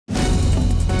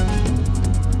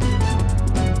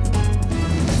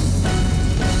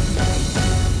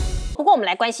们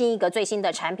来关心一个最新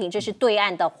的产品，这是对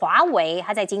岸的华为，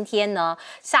它在今天呢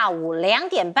下午2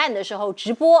点半的时候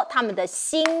直播他们的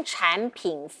新产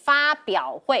品发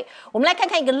表会。我们来看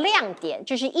看一个亮点，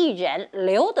就是艺人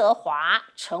刘德华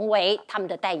成为他们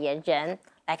的代言人，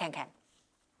来看看。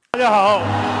大家好，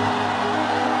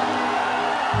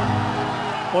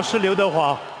我是刘德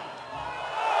华。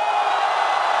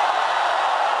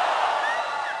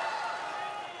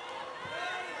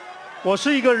我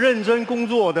是一个认真工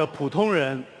作的普通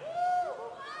人，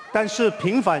但是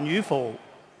平凡与否，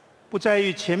不在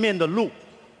于前面的路，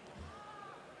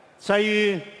在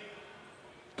于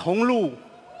同路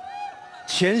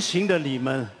前行的你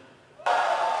们。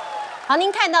好，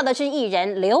您看到的是艺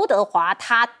人刘德华，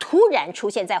他突然出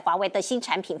现在华为的新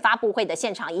产品发布会的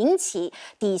现场，引起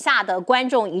底下的观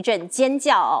众一阵尖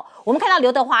叫哦。我们看到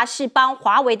刘德华是帮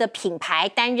华为的品牌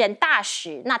担任大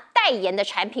使，那代言的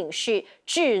产品是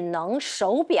智能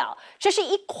手表，这是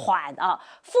一款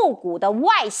复古的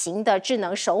外形的智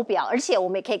能手表，而且我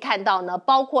们也可以看到呢，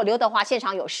包括刘德华现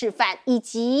场有示范，以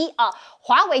及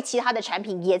华为其他的产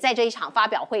品也在这一场发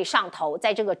表会上头，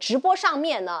在这个直播上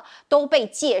面呢都被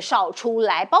介绍出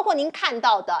来，包括您看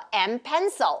到的 M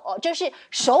Pencil 这是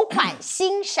首款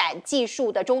新闪技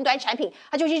术的终端产品，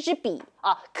它就是一支笔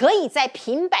可以在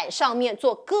平板上面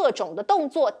做各种的动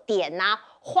作，点啊、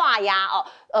画呀，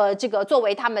这个作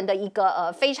为他们的一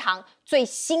个非常最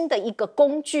新的一个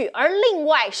工具。而另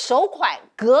外首款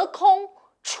隔空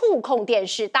触控电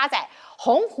视，搭载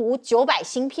鸿鹄900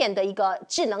芯片的一个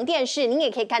智能电视，您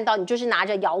也可以看到，你就是拿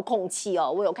着遥控器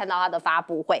我有看到它的发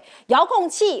布会，遥控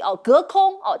器隔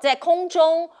空在空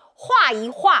中画一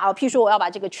画譬如说我要把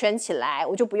这个圈起来，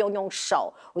我就不用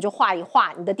手，我就画一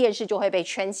画，你的电视就会被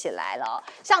圈起来了。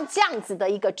像这样子的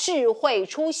一个智慧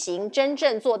出行，真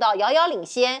正做到遥遥领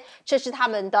先，这是他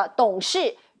们的董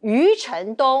事余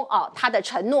承东他的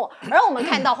承诺。而我们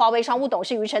看到华为商务董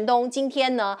事余承东今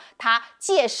天呢，他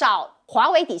介绍华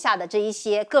为底下的这一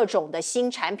些各种的新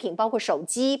产品，包括手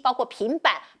机、包括平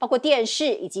板、包括电视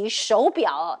以及手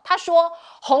表。他说，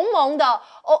鸿蒙的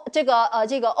这个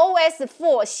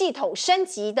OS4 系统升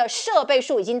级的设备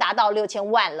数已经达到6000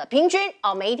万了，平均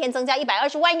每一天增加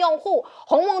120万用户。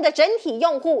鸿蒙的整体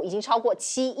用户已经超过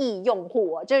7亿用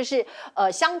户这是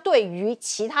相对于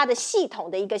其他的系统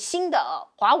的一个新的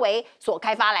华为所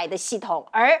开发来的系统。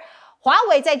而华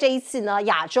为在这一次呢，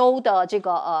亚洲的这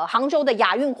个杭州的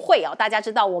亚运会大家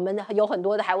知道我们有很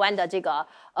多的台湾的这个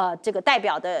代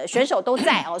表的选手都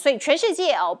在所以全世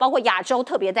界包括亚洲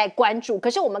特别在关注。可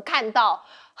是我们看到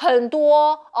很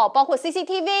多包括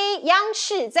CCTV 央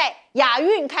视在亚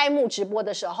运开幕直播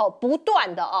的时候，不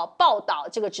断的报道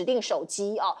这个指定手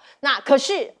机那可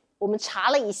是我们查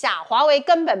了一下，华为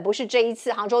根本不是这一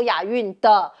次杭州亚运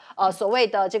的所谓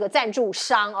的这个赞助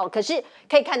商可是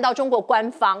可以看到中国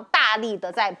官方大力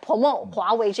的在 promote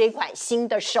华为这一款新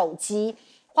的手机。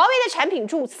华为的产品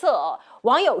注册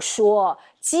网友说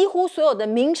几乎所有的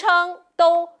名称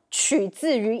都取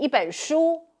自于一本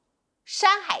书《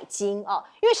山海经》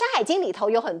因为《山海经》里头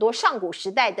有很多上古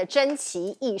时代的珍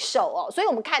奇异兽所以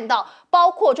我们看到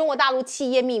包括中国大陆企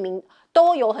业命名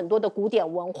都有很多的古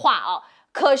典文化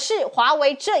可是华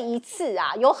为这一次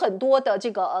有很多的这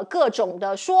个各种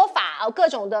的说法各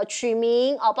种的取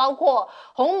名包括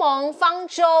鸿蒙、方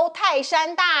舟、泰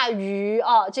山大禹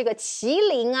这个麒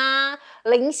麟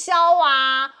凌霄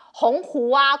鸿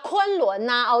鹄昆仑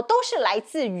都是来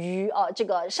自于这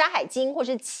个《山海经》或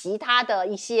是其他的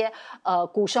一些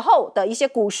古时候的一些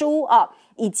古书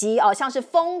以及像是《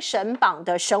封神榜》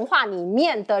的神话里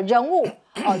面的人物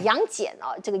杨戬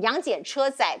这个杨戬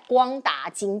车载光达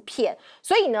晶片。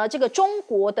所以呢，这个中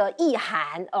国的意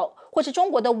涵或是中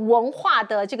国的文化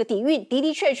的这个底蕴的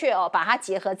的确确把它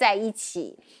结合在一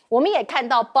起。我们也看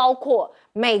到包括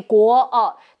美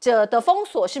国这的封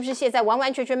锁是不是现在完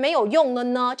完全全没有用了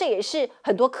呢？这也是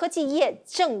很多科技业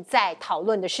正在讨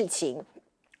论的事情。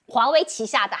华为旗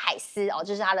下的海思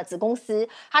这是它的子公司，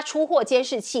它出货监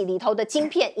视器里头的晶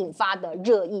片引发的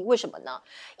热议。为什么呢？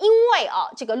因为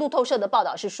这个路透社的报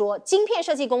道是说，晶片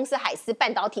设计公司海思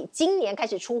半导体今年开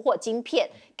始出货晶片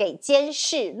给监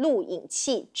视录影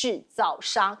器制造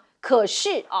商。可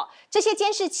是这些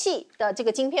监视器的这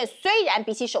个晶片虽然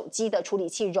比起手机的处理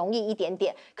器容易一点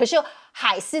点，可是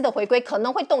海思的回归可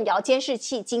能会动摇监视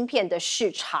器晶片的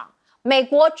市场。美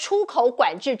国出口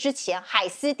管制之前，海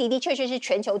思的的确确是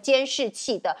全球监视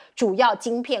器的主要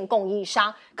晶片供应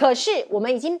商。可是我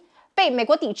们已经被美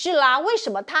国抵制啦，为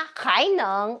什么它还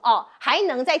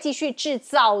能再继续制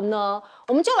造呢？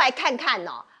我们就来看看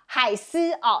海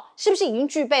思是不是已经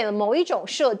具备了某一种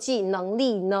设计能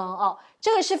力呢？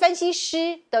这个是分析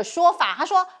师的说法，他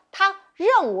说他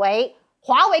认为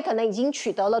华为可能已经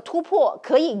取得了突破，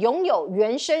可以拥有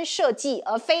原生设计，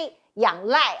而非仰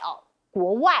赖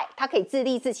国外，它可以自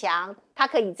立自强，它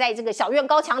可以在这个小院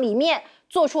高墙里面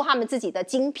做出他们自己的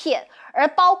晶片，而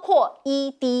包括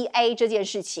EDA 这件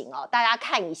事情大家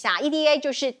看一下 ，EDA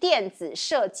就是电子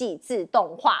设计自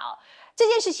动化这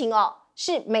件事情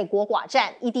是美国寡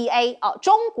占 EDA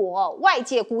中国外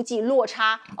界估计落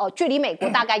差距离美国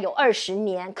大概有20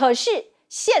年，可是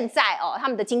现在他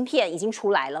们的晶片已经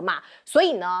出来了嘛，所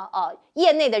以呢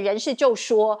业内的人士就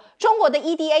说，中国的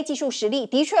EDA 技术实力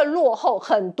的确落后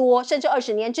很多，甚至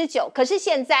20年之久。可是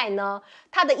现在呢，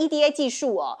它的 EDA 技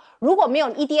术如果没有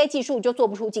EDA 技术就做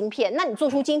不出晶片，那你做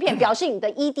出晶片表示你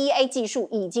的 EDA 技术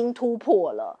已经突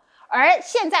破了。而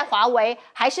现在华为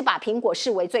还是把苹果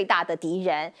视为最大的敌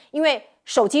人，因为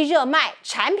手机热卖，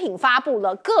产品发布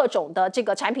了，各种的这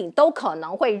个产品都可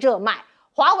能会热卖。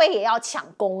华为也要抢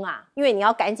攻因为你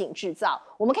要赶紧制造。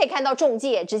我们可以看到中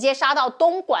介直接杀到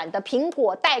东莞的苹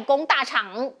果代工大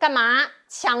厂，干嘛？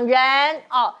抢人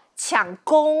抢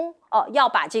攻要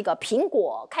把这个苹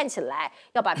果看起来，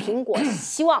要把苹果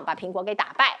希望把苹果给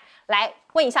打败。来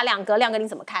问一下亮哥，亮哥你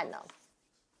怎么看呢？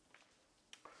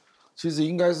其实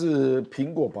应该是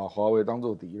苹果把华为当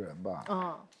作敌人吧。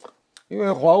因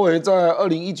为华为在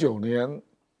2019年，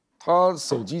它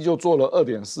手机就做了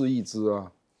2.4亿只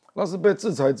那是被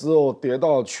制裁之后跌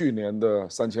到去年的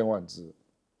3000万只，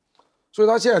所以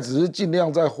它现在只是尽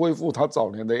量在恢复它早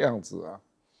年的样子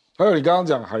还有你刚刚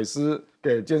讲海思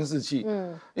给监视器，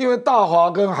因为大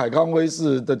华跟海康威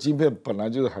视的晶片本来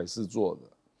就是海思做的，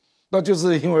那就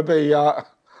是因为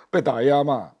被打压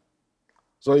嘛，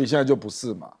所以现在就不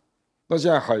是嘛。那现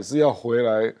在海思要回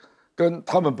来，跟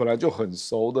他们本来就很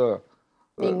熟的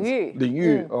领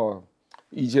域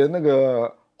以前那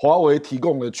个华为提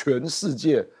供了全世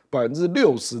界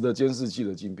60%的监视器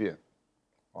的晶片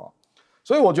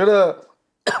所以我觉得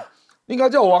应该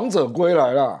叫王者归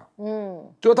来啦。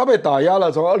就他被打压了，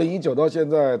从2019到现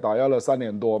在打压了3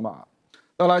年多嘛，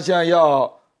那他现在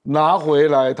要拿回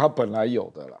来他本来有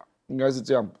的啦，应该是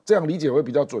这样理解会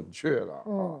比较准确啦。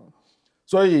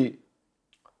所以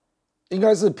应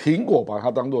该是苹果把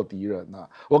它当作敌人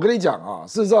我跟你讲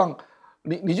事实上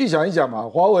你去想一想嘛，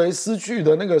华为失去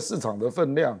的那个市场的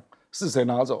分量是谁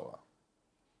拿走了？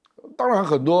当然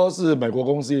很多是美国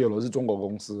公司，也有的是中国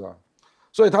公司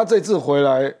所以他这次回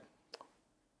来，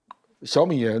小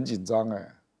米也很紧张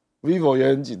vivo 也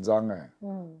很紧张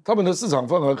他们的市场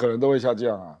份额可能都会下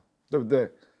降对不对？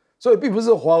所以并不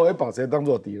是华为把谁当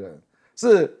作敌人，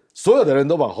是所有的人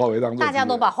都把华为当作敌人，大家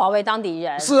都把华为当敌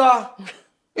人。是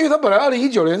因为他本来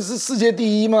2019年是世界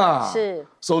第一嘛，是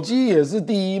手机也是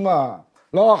第一嘛，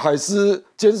然后海思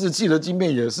监视器的晶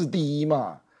片也是第一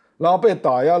嘛，然后被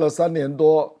打压了3年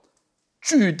多，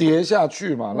巨跌下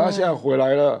去嘛，那现在回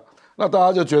来了，那大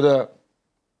家就觉得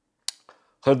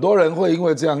很多人会因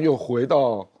为这样又回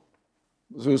到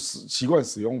就是习惯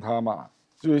使用它嘛，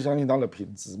就是相信它的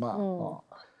品质嘛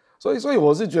所以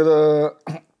我是觉得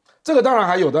这个当然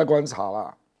还有待观察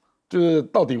啦，就是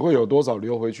到底会有多少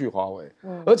流回去华为，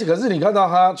而且可是你看到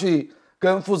他去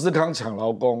跟富士康抢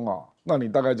劳工那你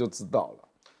大概就知道了，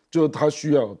就是他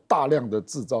需要有大量的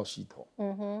制造系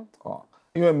统，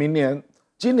因为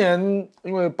今年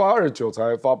因为829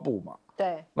才发布嘛，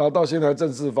对，然后到现在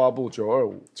正式发布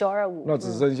925，那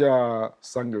只剩下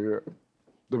3个月，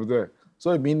对不对？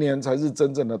所以明年才是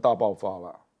真正的大爆发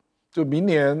啦。就明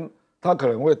年他可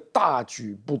能会大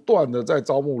举不断的在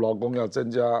招募劳工，要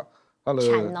增加它的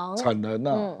产能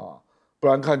不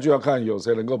然就要看有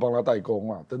谁能够帮他代工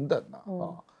等等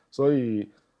所以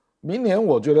明年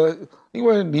我觉得，因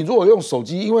为你如果用手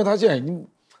机，因为他现在已经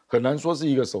很难说是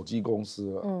一个手机公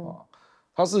司了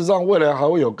它事实上未来还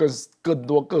会有更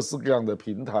多各式各样的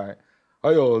平台，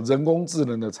还有人工智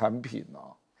能的产品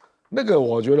那个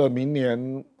我觉得明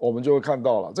年我们就会看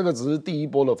到了，这个只是第一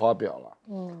波的发表了。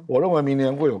我认为明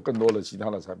年会有更多的其他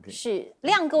的产品。是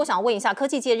亮哥，我想问一下，科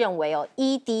技界认为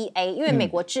EDA， 因为美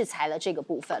国制裁了这个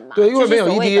部分嘛，对，因为没有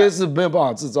EDA 是没有办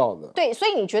法制造的。对，所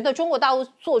以你觉得中国大陆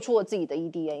做出了自己的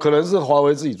EDA， 可能是华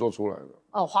为自己做出来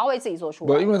的。华为自己做出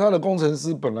来的。对，因为他的工程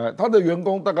师本来他的员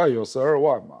工大概有12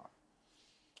万嘛，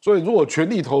所以如果全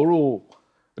力投入，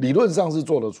理论上是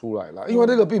做得出来了，因为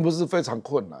那个并不是非常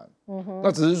困难。那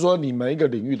只是说你每一个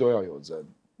领域都要有人。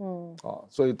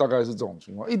所以大概是这种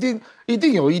情况，一定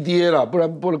有 EDA 啦，不然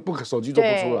手机做不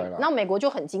出来了。那美国就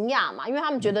很惊讶嘛，因为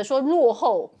他们觉得说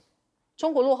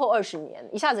中国落后20年，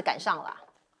一下子赶上了。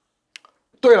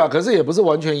对啦，可是也不是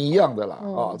完全一样的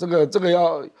啦。这个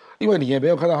要，因为你也没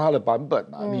有看到它的版本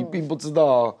你并不知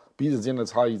道彼此间的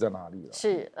差异在哪里了。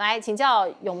是，来请教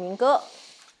永明哥。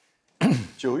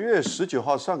9月19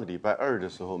号上个礼拜2的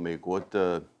时候，美国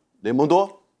的雷蒙多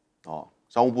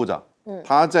商务部长，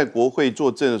他在国会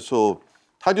作证的时候，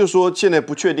他就说现在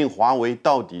不确定华为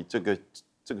到底这个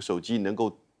手机能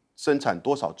够生产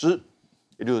多少只，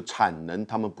也就是产能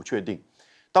他们不确定。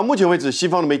到目前为止，西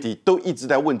方的媒体都一直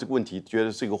在问这个问题，觉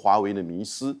得是一个华为的迷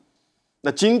思。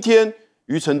那今天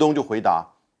余承东就回答，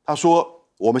他说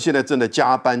我们现在正在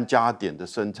加班加点的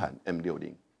生产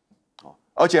M60，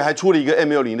而且还出了一个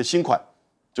M60的新款，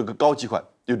这个高级款，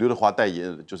由刘德华代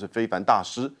言的，就是非凡大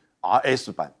师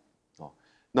RS 版。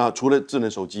那除了智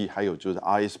能手机，还有就是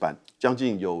RS 版，将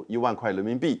近有1万块人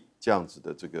民币这样子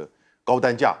的这个高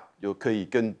单价，就可以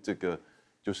跟这个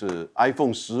就是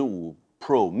iPhone 15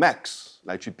 Pro Max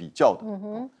来去比较的。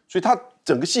所以它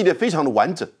整个系列非常的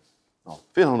完整，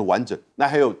非常的完整。那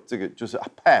还有这个就是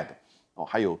iPad，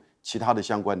还有其他的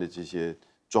相关的这些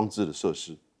装置的设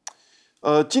施。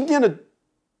今天的《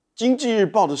经济日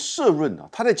报》的社论啊，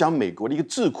他在讲美国的一个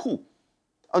智库，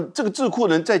这个智库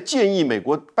呢在建议美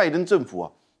国拜登政府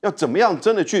啊，要怎么样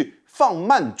真的去放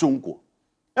慢中国，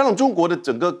要让中国的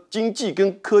整个经济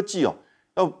跟科技要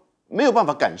没有办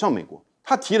法赶上美国。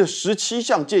他提了17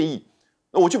项建议，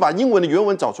那我就把英文的原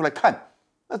文找出来看。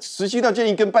那17项建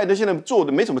议跟拜登现在做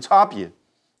的没什么差别，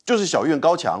就是小院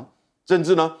高墙，甚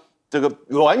至呢这个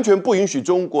完全不允许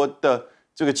中国的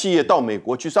这个企业到美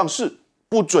国去上市，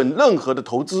不准任何的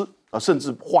投资甚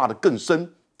至画得更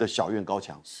深的小院高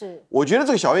墙。是，我觉得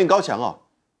这个小院高墙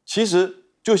其实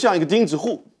就像一个钉子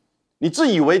户，你自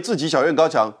以为自己小院高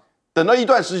墙，等到一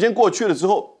段时间过去了之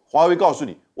后，华为告诉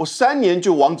你，我3年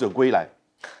就王者归来，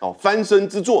翻身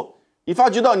之作。你发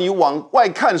觉到你往外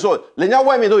看的时候，人家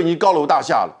外面都已经高楼大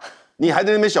厦了，你还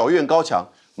在那边小院高墙。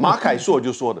马凯硕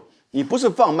就说的，你不是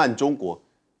放慢中国，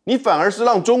你反而是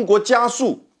让中国加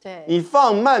速。对，你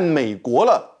放慢美国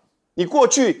了，你过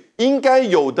去应该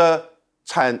有的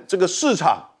这个市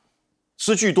场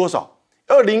失去多少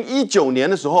？2019年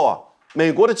的时候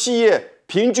美国的企业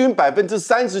平均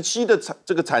37%的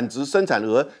这个产值生产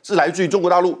额是来自于中国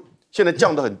大陆，现在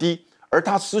降得很低，而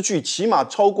它失去起码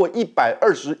超过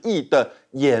120亿的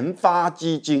研发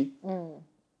基金。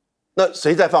那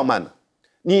谁在放慢呢？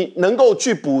你能够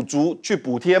去补足、去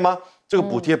补贴吗？这个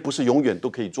补贴不是永远都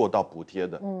可以做到补贴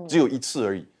的，只有一次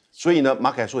而已。所以呢，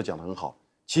马凯硕讲得很好，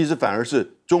其实反而是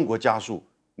中国加速，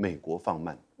美国放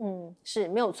慢。是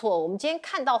没有错。我们今天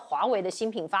看到华为的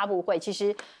新品发布会，其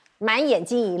实蛮眼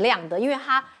睛一亮的，因为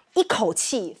它一口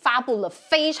气发布了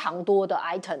非常多的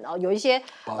item 有一些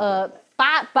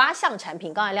八项产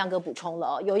品，刚才亮哥补充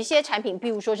了有一些产品，比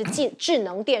如说是智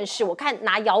能电视，我看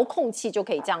拿遥控器就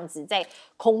可以这样子在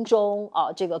空中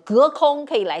这个隔空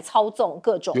可以来操纵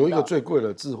各种的。有一个最贵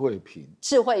的智慧屏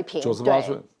，98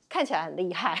寸。看起来很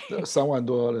厉害，3万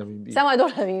多人民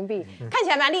币，看起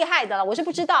来蛮厉害的了。我是不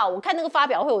知道，我看那个发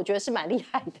表会，我觉得是蛮厉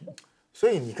害的。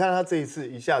所以你看他这一次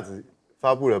一下子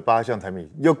发布了8项产品，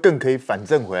又更可以反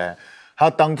证回来，他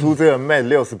当初这个 Mate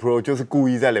 60 Pro 就是故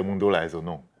意在雷蒙多来的时候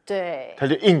弄，对，他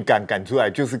就硬赶出来，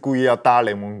就是故意要搭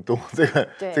雷蒙多这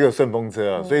个顺风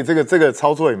车所以这个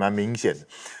操作也蛮明显的。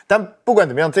但不管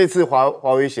怎么样，这次华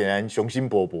为显然雄心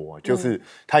勃勃，就是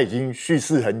他已经蓄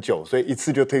势很久，所以一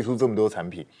次就推出这么多产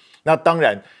品。那当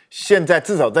然，现在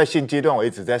至少在现阶段为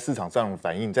止，在市场上的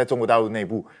反应，在中国大陆内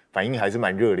部反应还是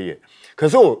蛮热烈。可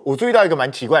是我注意到一个蛮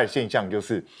奇怪的现象，就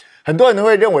是很多人都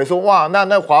会认为说，哇，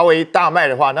那华为大卖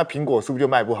的话，那苹果是不是就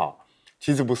卖不好？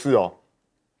其实不是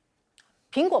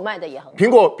苹果卖的也很好，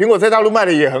苹果在大陆卖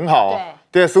的也很好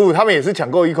对，15他们也是抢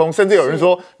购一空，甚至有人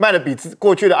说卖的比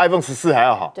过去的 iPhone 14还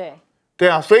要好。对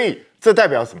啊，所以这代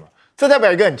表什么？这代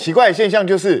表一个很奇怪的现象，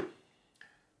就是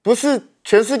不是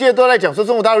全世界都在讲说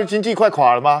中国大陆经济快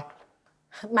垮了吗？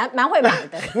蛮会买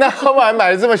的。那他们还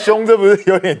买的这么凶，这不是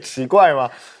有点奇怪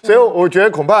吗？所以我觉得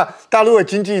恐怕大陆的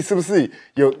经济是不是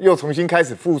又重新开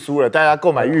始复苏了？大家购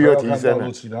买欲又提升了。大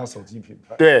陆其他手机品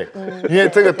牌。对，因为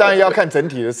这个当然要看整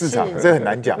体的市场，这很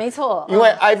难讲。没错，因为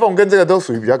iPhone 跟这个都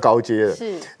属于比较高阶的。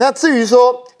是。那至于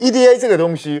说 EDA 这个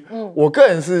东西，我个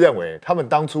人是认为他们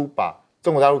当初把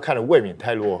中国大陆看得未免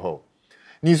太落后。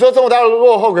你说中国大陆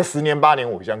落后个10年8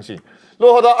年，我不相信；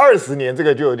落后到20年，这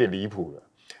个就有点离谱了。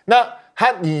那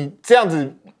你这样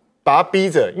子把他逼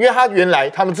着，因为他原来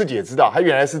他们自己也知道，他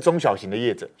原来是中小型的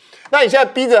业者。那你现在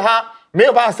逼着他没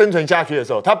有办法生存下去的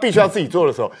时候，他必须要自己做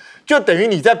的时候，就等于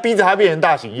你在逼着他变成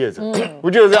大型业者，不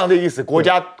就是这样的意思？国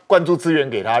家灌注资源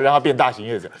给他，让他变大型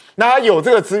业者，那他有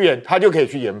这个资源，他就可以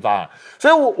去研发了。所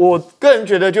以我个人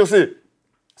觉得，就是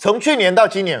从去年到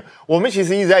今年，我们其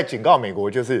实一直在警告美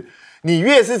国，就是你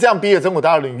越是这样逼着中国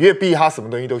大陆，你越逼他什么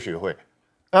东西都学会。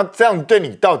那这样对你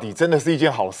到底真的是一件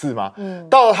好事吗？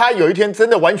到他有一天真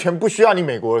的完全不需要你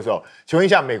美国的时候，请问一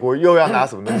下，美国又要拿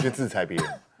什么东西去制裁别人？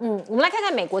我们来看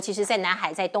看美国，其实在南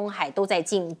海、在东海都在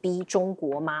进逼中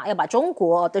国嘛，要把中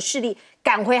国的势力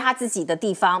赶回他自己的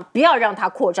地方，不要让它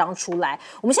扩张出来。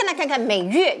我们先来看看美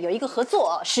越有一个合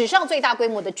作，史上最大规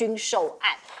模的军售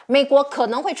案，美国可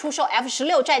能会出售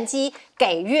F-16战机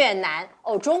给越南，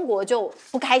中国就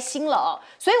不开心了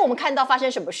所以我们看到发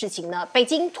生什么事情呢？北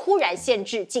京突然限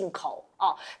制进口。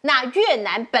那越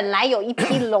南本来有一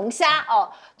批龙虾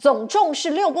总重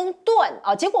是6公吨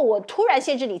结果我突然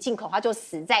限制你进口，它就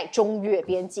死在中越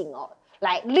边境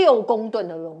来6公吨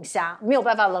的龙虾没有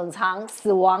办法冷藏，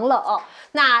死亡了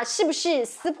那是不是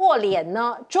撕破脸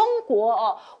呢？中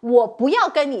国我不要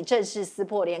跟你正式撕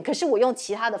破脸，可是我用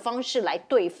其他的方式来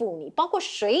对付你，包括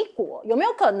水果，有没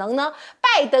有可能呢？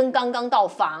拜登刚刚到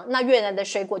访，那越南的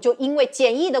水果就因为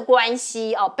检疫的关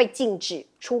系被禁止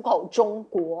出口中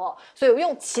国，所以我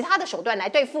用其他的手段来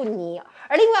对付你。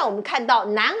而另外我们看到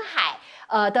南海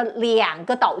的2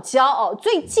个岛礁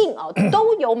最近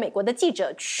都有美国的记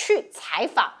者去采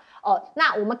访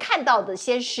那我们看到的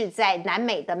先是在南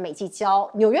美的美济礁，《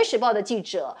纽约时报》的记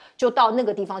者就到那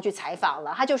个地方去采访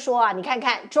了，他就说你看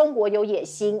看中国有野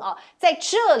心在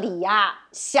这里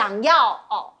想要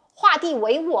画地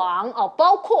为王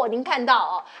包括您看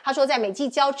到他说在美济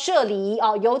礁这里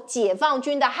有解放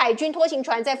军的海军拖行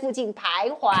船在附近徘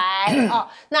徊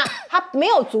那他没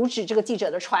有阻止这个记者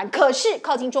的船，可是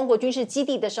靠近中国军事基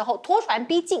地的时候拖船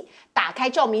逼近，打开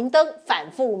照明灯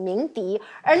反复鸣笛。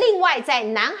而另外在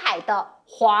南海的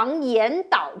黄岩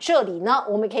岛这里呢，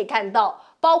我们可以看到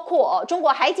包括中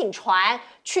国海警船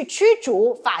去驱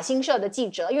逐法新社的记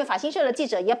者，因为法新社的记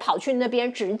者也跑去那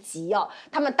边直击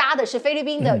他们搭的是菲律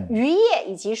宾的渔业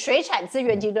以及水产资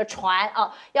源局的船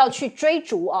要去追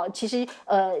逐其实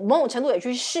某种程度也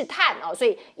去试探所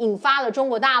以引发了中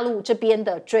国大陆这边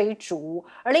的追逐。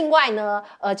而另外呢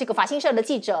这个法新社的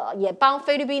记者也帮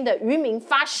菲律宾的渔民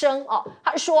发声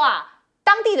他说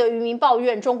当地的渔民抱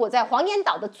怨中国在黄岩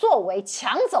岛的作为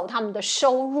抢走他们的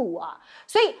收入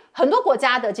所以很多国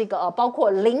家的这个包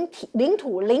括领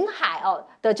土领海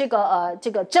的这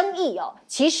个争议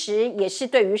其实也是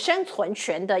对于生存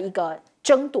权的一个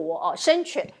争夺生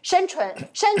存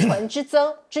之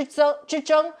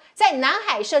争。在南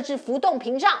海设置浮动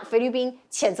屏障，菲律宾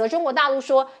谴责中国大陆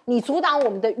说你阻挡我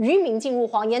们的渔民进入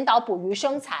黄岩岛捕鱼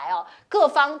生财各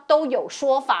方都有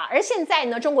说法。而现在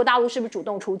呢，中国大陆是不是主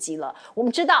动出击了？我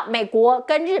们知道美国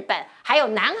跟日本还有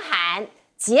南韩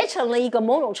结成了一个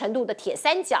某种程度的铁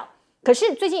三角，可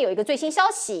是最近有一个最新消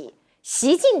息，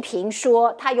习近平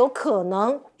说他有可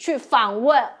能去访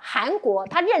问韩国，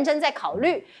他认真在考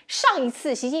虑。上一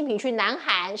次习近平去南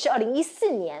韩是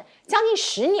2014年，将近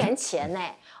10年前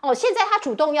现在他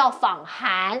主动要访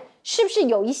韩，是不是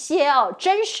有一些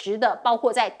真实的包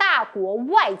括在大国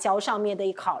外交上面的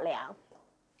一个考量？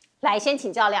来，先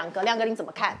请教亮哥，您怎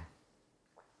么看？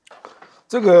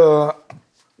这个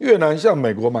越南向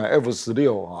美国买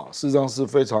F-16事实上是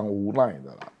非常无奈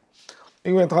的啦，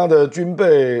因为它的军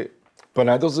备本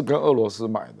来都是跟俄罗斯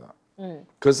买的，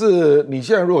可是你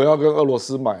现在如果要跟俄罗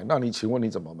斯买，那你请问你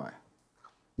怎么买？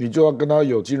你就要跟他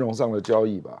有金融上的交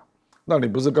易吧？那你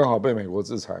不是刚好被美国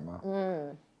制裁吗？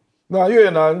那越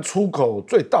南出口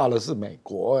最大的是美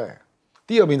国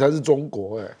第2名才是中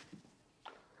国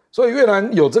所以越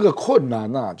南有这个困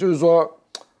难就是说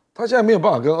他现在没有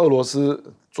办法跟俄罗斯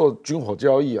做军火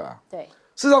交易对，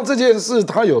事实上这件事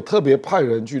他有特别派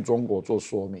人去中国做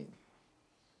说明，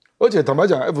而且坦白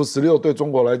讲 F-16对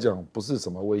中国来讲不是什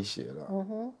么威胁了，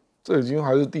这已经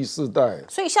还是第4代。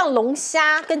所以像龙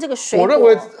虾跟这个水果，我认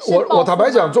为我坦白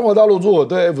讲，中国大陆如果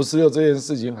对 F-16这件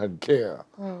事情很 care，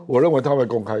我认为他会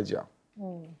公开讲，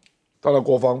他的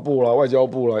国防部啦、外交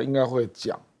部啦应该会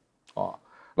讲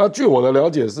那据我的了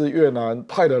解是，越南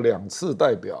派了2次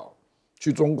代表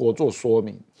去中国做说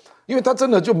明，因为他真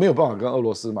的就没有办法跟俄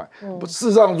罗斯买。事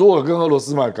实上，如果跟俄罗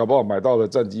斯买，搞不好买到的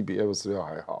战机比 F-16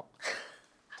还好。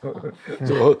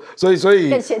所以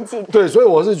更先进。对，所以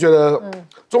我是觉得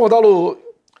中国大陆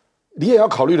你也要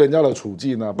考虑人家的处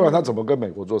境不然他怎么跟美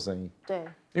国做生意？对，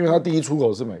因为他第一出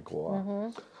口是美国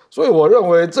所以我认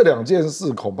为这2件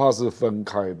事恐怕是分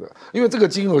开的，因为这个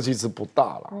金额其实不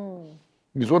大啦。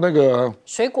你说那个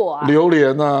水果榴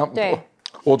莲对，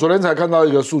我昨天才看到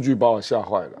一个数据把我吓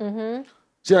坏了。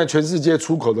现在全世界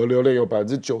出口的榴莲有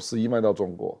91%卖到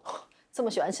中国。这么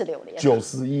喜欢吃榴莲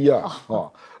？91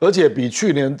而且比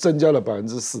去年增加了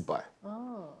400%。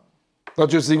那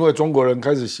就是因为中国人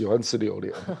开始喜欢吃榴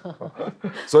莲，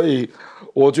所以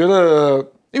我觉得，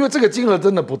因为这个金额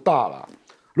真的不大啦。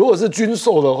如果是军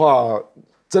售的话，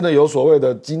真的有所谓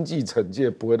的经济惩戒，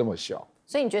不会那么小。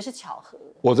所以你觉得是巧合？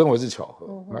我认为是巧合。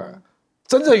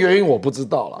真正原因我不知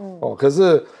道啦。可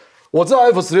是我知道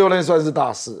F-16那算是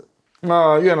大事。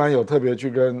那越南有特别去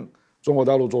跟中国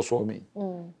大陆做说明，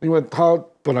因为它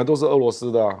本来都是俄罗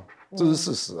斯的啊，这是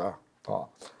事实啊。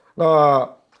那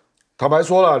坦白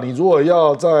说了，你如果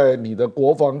要在你的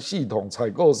国防系统采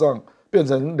购上变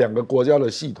成2个国家的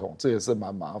系统，这也是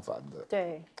蛮麻烦的，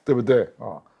对不对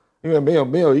啊？因为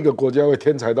没有一个国家会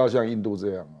天才到像印度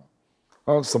这样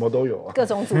啊，什么都有啊，各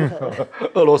种组合，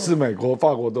俄罗斯、美国、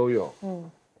法国都有。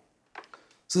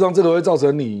事实上这个会造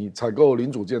成你采购零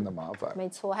组件的麻烦，没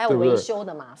错，还有维修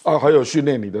的麻烦啊，还有训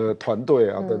练你的团队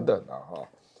啊等等啊哈。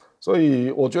所以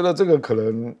我觉得这个可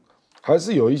能还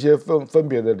是有一些分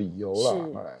别的理由啦。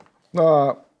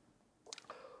那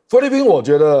菲律宾，我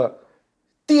觉得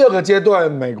第2个阶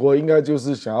段，美国应该就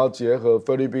是想要结合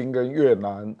菲律宾跟越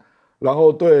南，然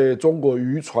后对中国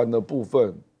渔船的部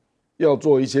分要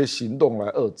做一些行动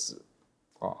来遏制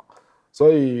啊。所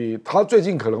以他最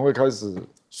近可能会开始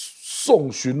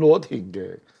送巡逻艇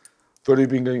给菲律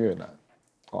宾跟越南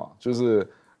啊，就是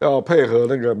要配合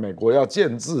那个美国要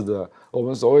建制的我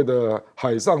们所谓的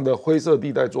海上的灰色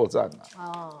地带作战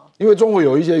因为中国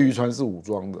有一些渔船是武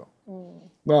装的，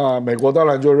那美国当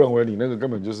然就认为你那个根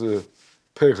本就是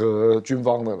配合军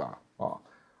方的啦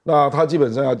那他基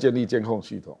本上要建立监控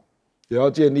系统，也要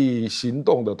建立行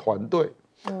动的团队，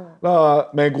那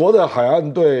美国的海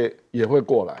岸队也会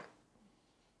过来，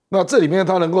那这里面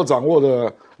他能够掌握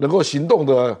的、能够行动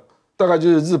的，大概就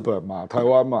是日本嘛、台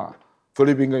湾嘛、菲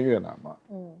律宾跟越南嘛，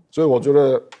所以我觉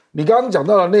得你刚刚讲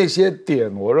到的那些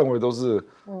点，我认为都是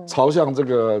朝向这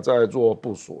个在做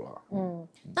部署了。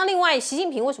那另外，习近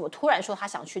平为什么突然说他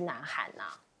想去南韩呢？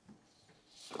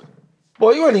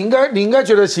因为你应该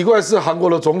觉得奇怪，是韩国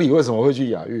的总理为什么会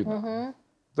去亚运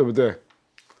对不对？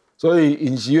所以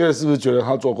尹锡悦是不是觉得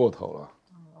他做过头了？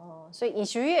所以尹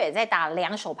锡悦也在打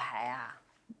2手牌啊。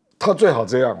他最好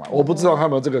这样了，我不知道他有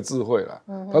没有这个智慧了。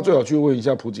他最好去问一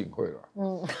下朴槿惠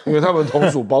了，因为他们同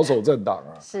属保守政党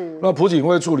啊。是。那朴槿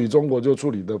惠处理中国就处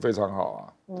理得非常好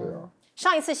啊，对啊。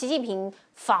上一次习近平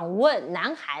访问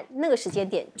南韩那个时间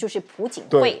点，就是朴槿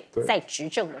惠在执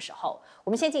政的时候。我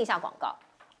们先进一下广告。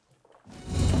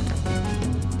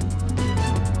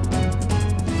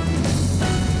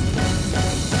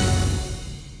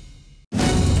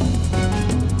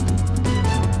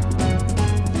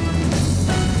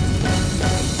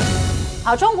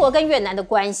好，中国跟越南的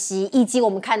关系，以及我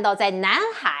们看到在南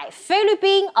海、菲律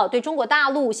宾对中国大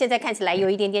陆现在看起来有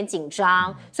一点点紧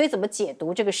张，所以怎么解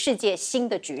读这个世界新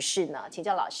的局势呢？请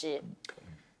教老师。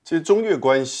其实中越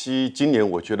关系今年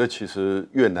我觉得其实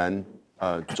越南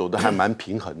走得还蛮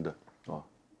平衡的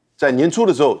在年初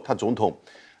的时候，他总统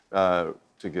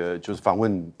这个就是访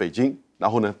问北京，然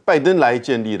后呢，拜登来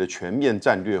建立了全面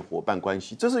战略伙伴关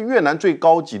系，这是越南最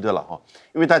高级的了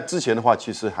因为他之前的话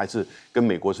其实还是跟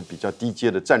美国是比较低阶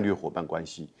的战略伙伴关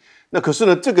系。那可是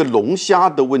呢，这个龙虾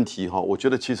的问题我觉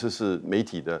得其实是媒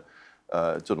体的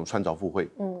这种穿凿附会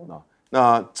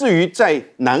那至于在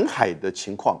南海的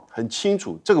情况很清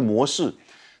楚，这个模式，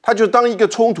它就当一个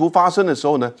冲突发生的时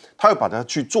候呢，它要把它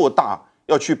去做大，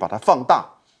要去把它放大，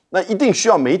那一定需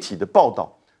要媒体的报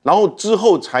道，然后之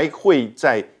后才会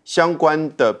在相关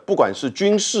的不管是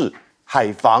军事、海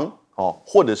防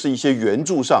或者是一些援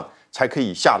助上才可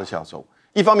以下得下手。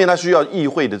一方面它需要议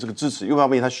会的这个支持，另一方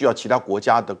面它需要其他国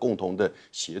家的共同的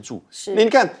协助。那你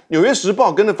看《纽约时报》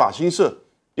跟着法新社，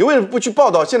你为什么不去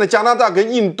报道现在加拿大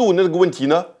跟印度那个问题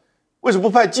呢？为什么不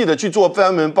派记者去做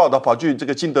专门报道，跑去这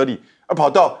个新德里，而跑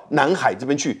到南海这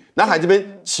边去？南海这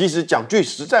边其实讲句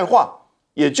实在话，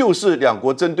也就是2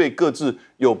国针对各自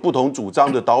有不同主张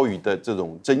的岛屿的这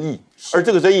种争议，而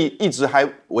这个争议一直还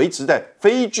维持在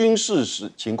非军事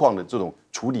情况的这种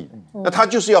处理。那他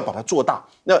就是要把它做大。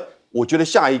那我觉得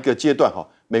下一个阶段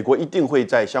美国一定会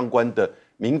在相关的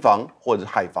民防或者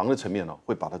海防的层面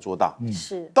会把它做大。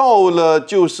是到了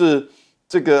就是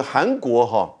这个韩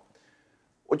国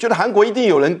我觉得韩国一定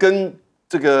有人跟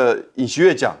这个尹锡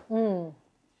悦讲，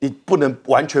你不能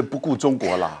完全不顾中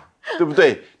国啦，对不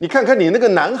对？你看看你那个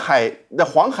南海、那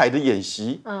黄海的演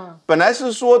习，本来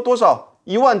是说多少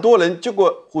1万多人，结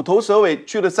果虎头蛇尾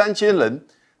去了3000人，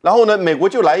然后呢，美国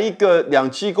就来一个2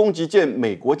栖攻击舰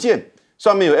美国舰，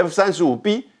上面有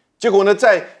F-35B， 结果呢，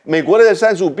在美国的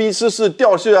F-35B 失事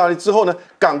掉下来之后呢，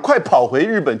赶快跑回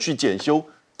日本去检修，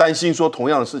担心说同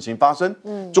样的事情发生。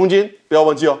中间不要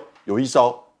忘记有一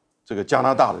艘这个加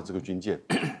拿大的这个军舰，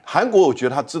韩国我觉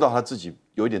得他知道他自己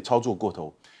有一点操作过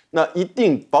头，那一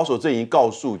定保守阵营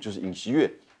告诉就是尹锡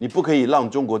悦，你不可以让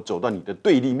中国走到你的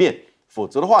对立面，否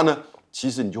则的话呢，其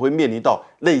实你就会面临到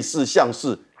类似像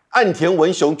是岸田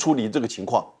文雄处理这个情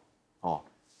况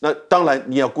那当然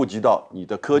你也要顾及到你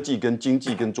的科技跟经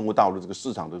济跟中国大陆这个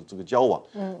市场的这个交往，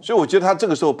所以我觉得他这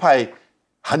个时候派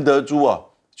韩德洙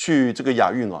去这个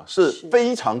亚运啊，是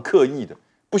非常刻意的，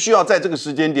不需要在这个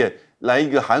时间点来一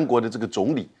个韩国的这个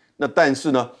总理。那但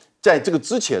是呢，在这个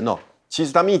之前呢，其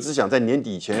实他们一直想在年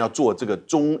底以前要做这个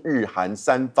中日韩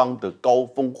三方的高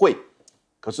峰会。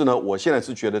可是呢，我现在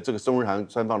是觉得这个中日韩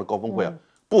三方的高峰会啊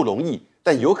不容易，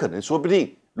但有可能说不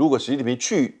定，如果习近平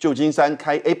去旧金山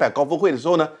开 APEC 高峰会的时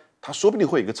候呢，他说不定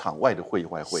会有一个场外的会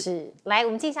外会。是，来，我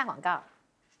们进一下广告。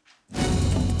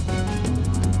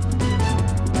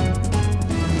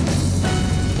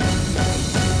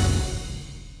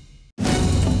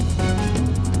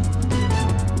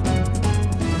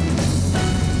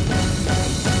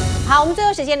好，我们最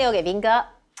后时间留给斌哥。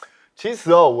其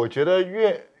实哦，我觉得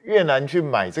越南去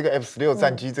买这个 F-16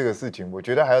战机这个事情，我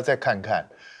觉得还要再看看，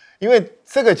因为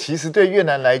这个其实对越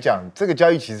南来讲，这个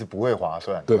交易其实不会划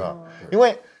算，对吧？因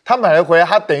为他买了回来，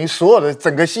他等于所有的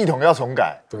整个系统要重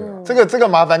改，对，这个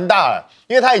麻烦大了，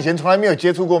因为他以前从来没有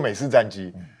接触过美式战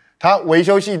机，他维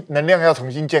修系能量要重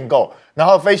新建构，然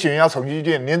后飞行员要重新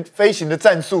建，连飞行的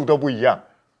战术都不一样，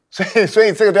所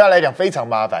以这个对他来讲非常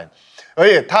麻烦。而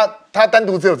且他单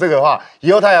独只有这个的话，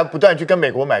以后他还要不断去跟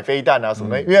美国买飞弹啊什么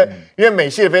的，因为美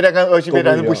系的飞弹跟俄系飞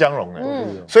弹是不相容的，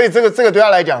所以这个对他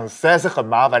来讲实在是很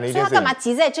麻烦的一件事情。所以他干嘛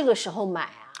急在这个时候买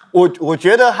啊？我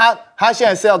觉得他现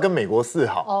在是要跟美国示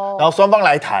好，然后双方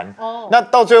来谈，那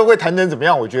到最后会谈成怎么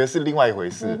样，我觉得是另外一回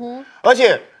事。而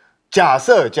且假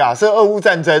设俄乌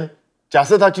战争，假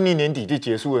设到今年年底就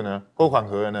结束了呢，或缓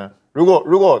和了呢？如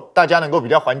果大家能够比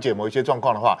较缓解某一些状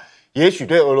况的话，也许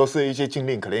对俄罗斯的一些禁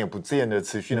令可能也不自然的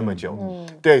持续那么久，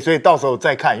对，所以到时候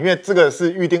再看，因为这个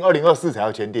是预定2024才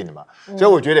要签订的嘛，所以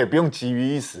我觉得也不用急于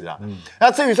一时啊。那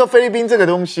至于说菲律宾这个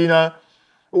东西呢，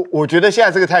我觉得现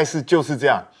在这个态势就是这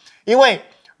样，因为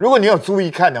如果你有注意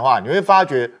看的话，你会发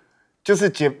觉就是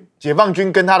解放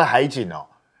军跟他的海警哦，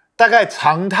大概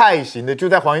常态型的就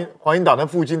在黄银岛那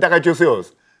附近，大概就是有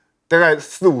大概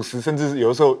40-50，甚至有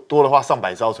的时候多的话上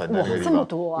百艘船在那个地方。这么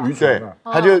多啊！对，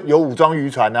他就有武装渔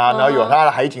船啊，然后有他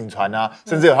的海警船啊，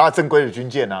甚至有他的正规的军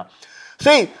舰啊，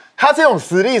所以他这种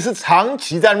实力是长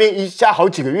期在那边一下好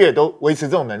几个月都维持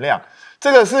这种能量，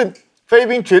这个是菲律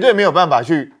宾绝对没有办法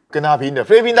去跟他拼的。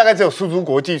菲律宾大概只有诉诸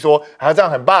国际说这样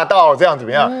很霸道，这样怎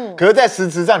么样？可是，在实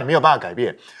质上你没有办法改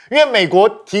变，因为美国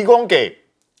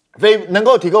能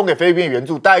够提供给菲律宾的援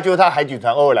助，大概就是他海警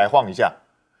船偶尔来晃一下。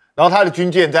然后他的军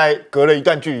舰在隔了一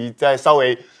段距离，再稍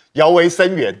微摇尾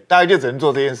声援，大概就只能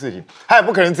做这件事情。他也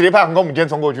不可能直接派航空母舰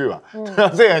冲过去吧？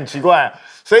这也很奇怪啊。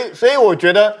所以我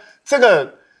觉得这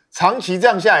个长期这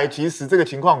样下来，其实这个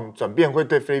情况转变会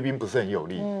对菲律宾不是很有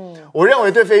利。我认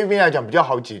为对菲律宾来讲比较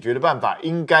好解决的办法，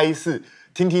应该是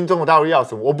听听中国大陆要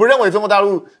什么。我不认为中国大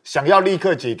陆想要立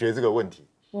刻解决这个问题，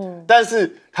但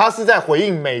是他是在回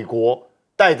应美国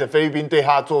带着菲律宾对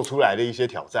他做出来的一些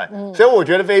挑战，所以我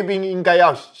觉得菲律宾应该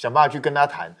要想办法去跟他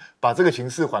谈，把这个情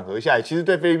势缓和下来，其实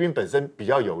对菲律宾本身比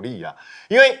较有利啦。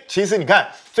因为其实你看，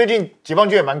最近解放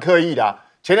军也蛮刻意的啊，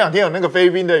前2天有那个菲律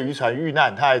宾的渔船遇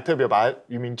难，他还特别把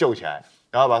渔民救起来，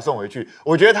然后把他送回去。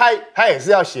我觉得他也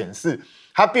是要显示，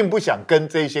他并不想跟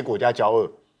这一些国家交恶，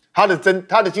他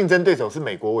的竞争对手是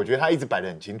美国，我觉得他一直摆得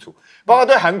很清楚，包括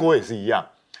对韩国也是一样。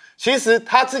其实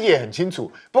他自己也很清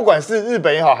楚，不管是日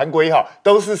本也好，韩国也好，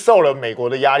都是受了美国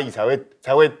的压力才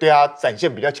会对他展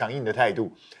现比较强硬的态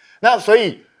度。那所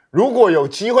以如果有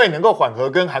机会能够缓和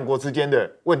跟韩国之间的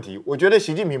问题，我觉得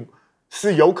习近平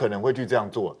是有可能会去这样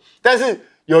做。但是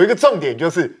有一个重点就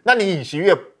是，那你尹锡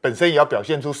悦本身也要表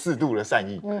现出适度的善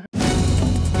意。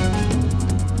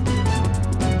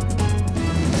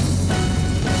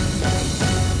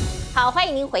好，欢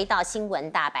迎您回到新闻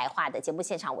大白话的节目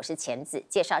现场，我是钱子，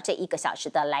介绍这1个小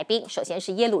时的来宾。首先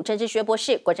是耶鲁政治学博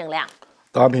士郭正亮，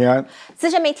大家平安；资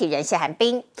深媒体人谢寒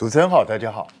冰，主持人好，大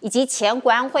家好；以及前国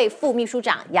安会副秘书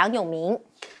长杨永明。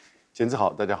简直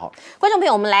好，大家好，观众朋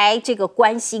友，我们来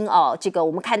关心哦，我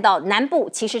们看到南部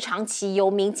其实长期由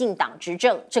民进党执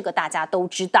政，这个大家都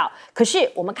知道。可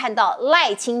是我们看到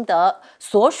赖清德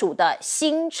所属的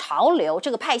新潮流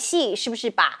这个派系，是不是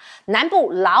把南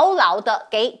部牢牢的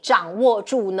给掌握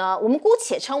住呢？我们姑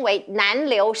且称为南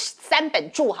流3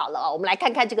本柱好了哦。我们来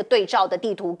看看这个对照的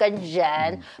地图跟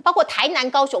人，包括台南、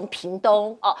高雄、屏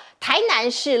东哦。台南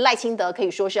是赖清德可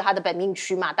以说是他的本命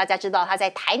区嘛，大家知道他在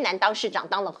台南当市长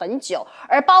当了很久。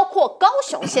而包括高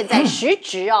雄现在实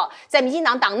质在民进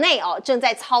党党内正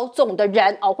在操纵的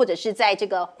人或者是在这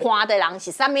个花的狼、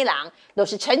三妹狼，都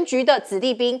是陈菊的子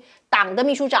弟兵，党的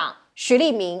秘书长徐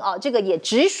立明这个也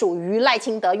直属于赖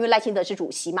清德，因为赖清德是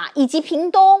主席嘛，以及屏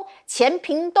东前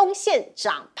屏东县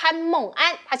长潘孟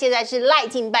安，他现在是赖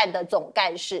进办的总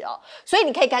干事所以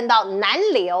你可以看到南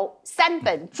流3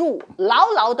本柱牢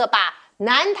牢的把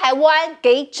南台湾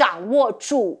给掌握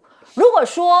住。如果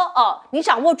说你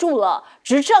掌握住了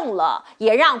执政了，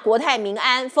也让国泰民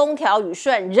安、风调雨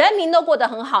顺，人民都过得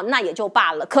很好，那也就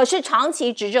罢了。可是长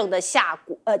期执政的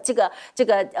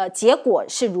结果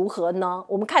是如何呢？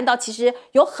我们看到其实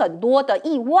有很多的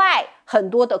意外，很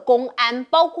多的公安，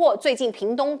包括最近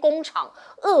屏东工厂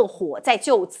恶火在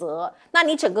究责，那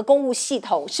你整个公务系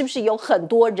统是不是有很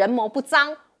多人谋不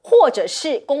臧，或者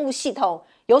是公务系统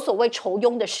有所谓酬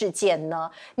庸的事件呢？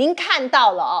您看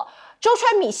到了周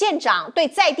春米县长对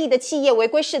在地的企业违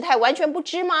规事态完全不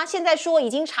知吗？现在说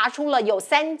已经查出了有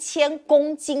3000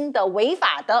公斤的违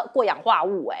法的过氧化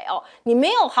物，你没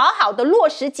有好好的落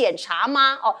实检查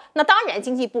吗？那当然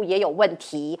经济部也有问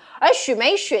题，而许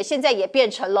美雪现在也变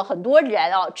成了很多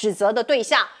人指责的对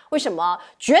象。为什么？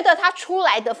觉得他出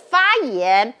来的发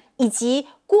言以及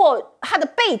他的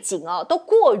背景都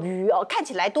过于看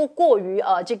起来都过于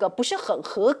这个不是很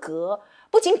合格，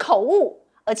不仅口误，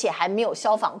而且还没有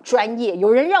消防专业。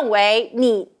有人认为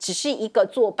你只是一个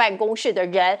坐办公室的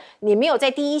人，你没有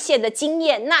在第一线的经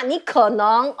验，那你可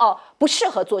能不适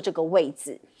合坐这个位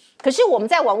置。可是我们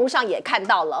在网络上也看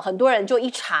到了，很多人就一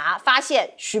查发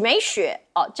现许美雪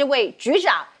这位局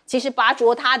长其实拔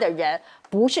擢他的人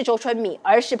不是周春米，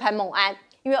而是潘孟安，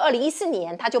因为2014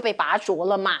年他就被拔擢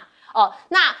了嘛。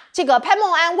那这个潘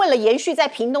孟安为了延续在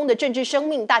屏东的政治生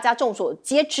命，大家众所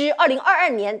皆知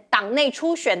，2022年党内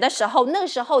初选的时候，那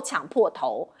时候抢破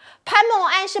头，潘孟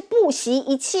安是不惜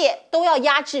一切都要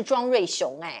压制庄瑞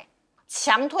雄，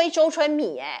强推周春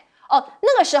米，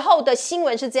那个时候的新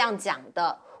闻是这样讲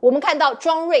的，我们看到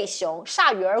庄瑞雄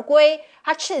铩羽而归，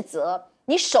他斥责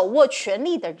你手握权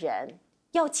力的人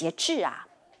要节制啊。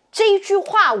这一句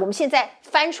话我们现在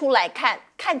翻出来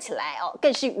看起来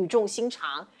更是语重心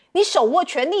长。你手握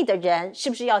权力的人是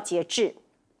不是要节制？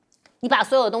你把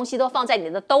所有的东西都放在你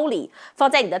的兜里，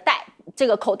放在你的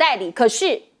口袋里，可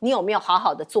是你有没有好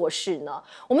好的做事呢？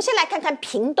我们先来看看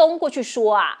屏东过去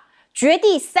说掘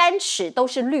地3尺都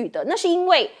是绿的，那是因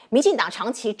为民进党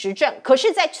长期执政。可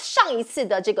是在上一次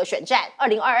的这个选战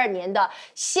2022年的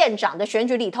县长的选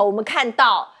举里头，我们看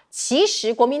到其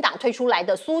实国民党推出来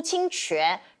的苏清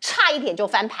泉差一点就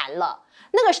翻盘了。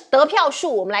那个得票